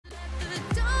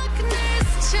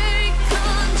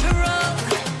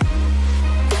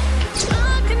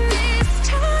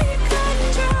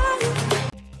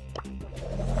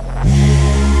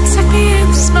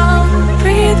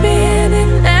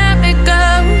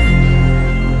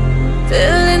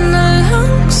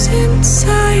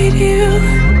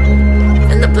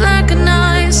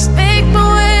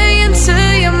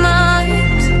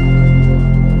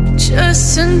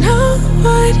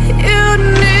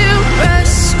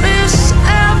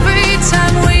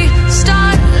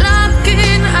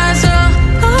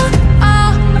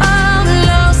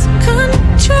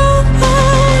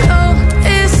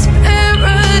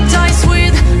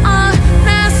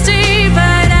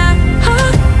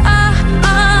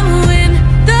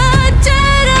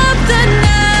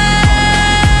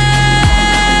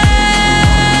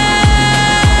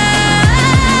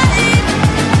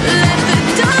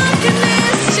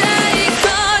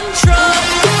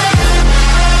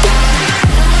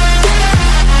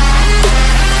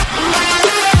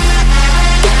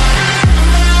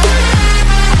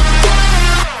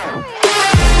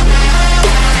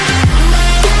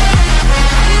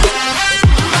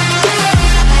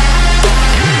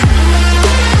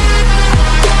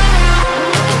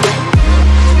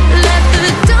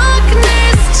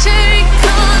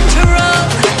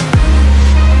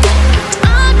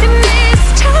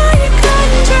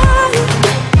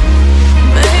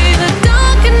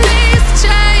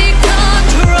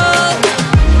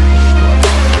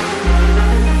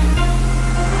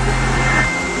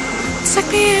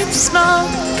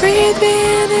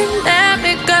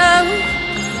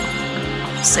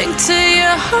sink to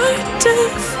your heart to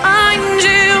find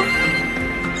you.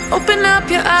 Open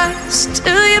up your eyes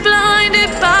till you're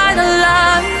blinded by the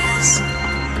lies,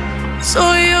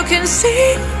 so you can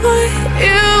see what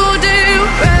you do.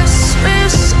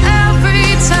 Restless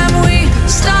every time we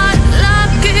start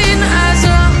locking eyes.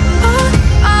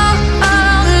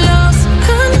 Lost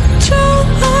control.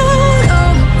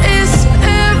 Oh, it's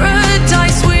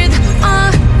paradise with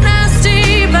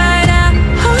honesty, but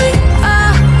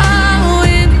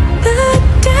in the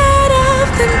dead of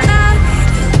the night.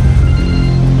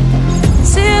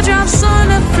 Teardrops on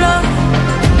the floor.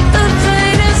 The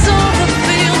pain is over.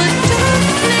 Feel the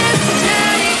darkness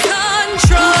take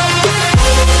control.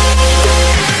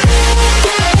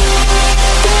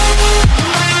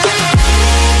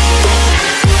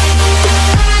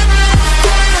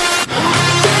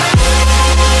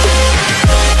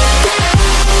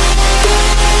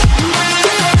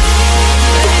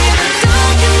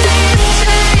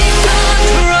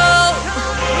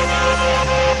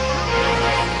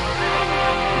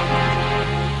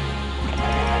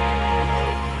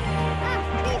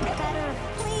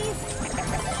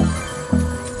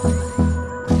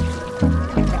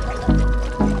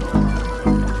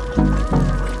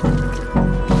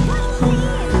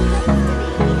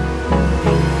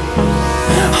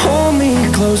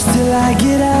 Close till I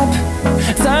get up.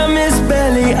 Time is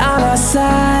barely on our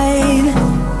side.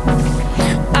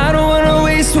 I don't wanna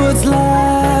waste what's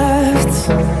left.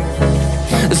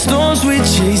 The storms we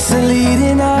chase are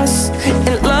leading us,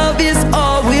 and love is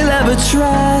all we'll ever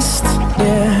trust.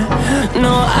 Yeah,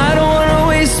 no, I don't wanna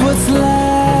waste what's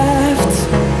left.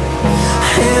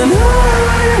 And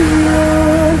on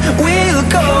we'll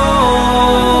go,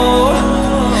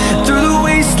 through the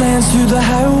wastelands, through the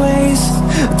highways,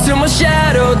 till my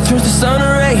shadow turns to sun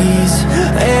rays.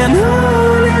 And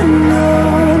on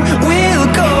we'll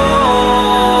go,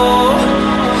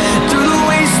 through the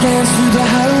wastelands, through the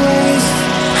highways,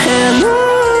 and on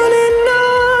we'll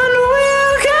go.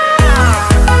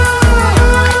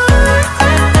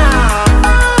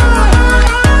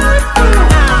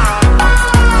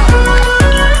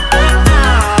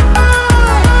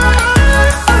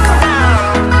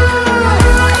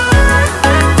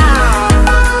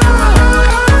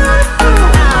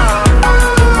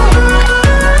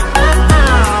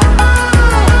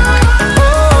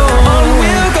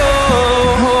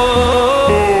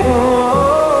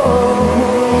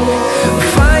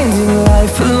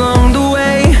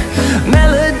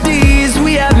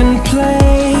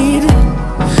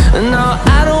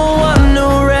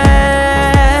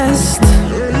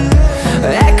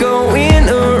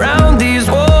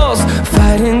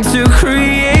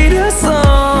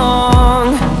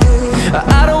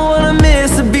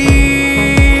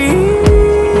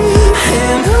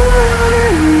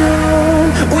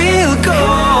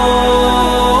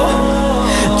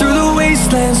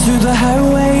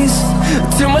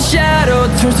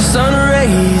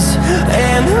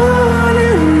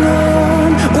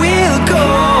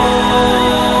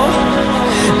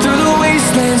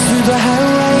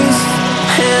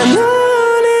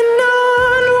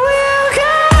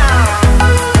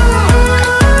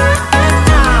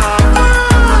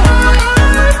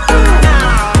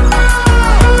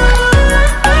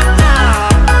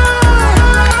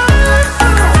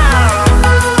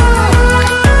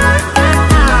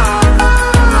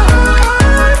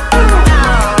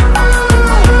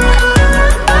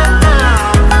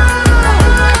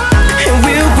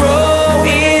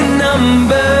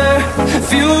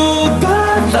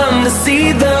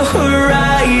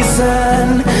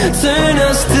 Turn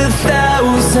us to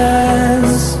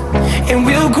thousands, and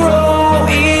we'll grow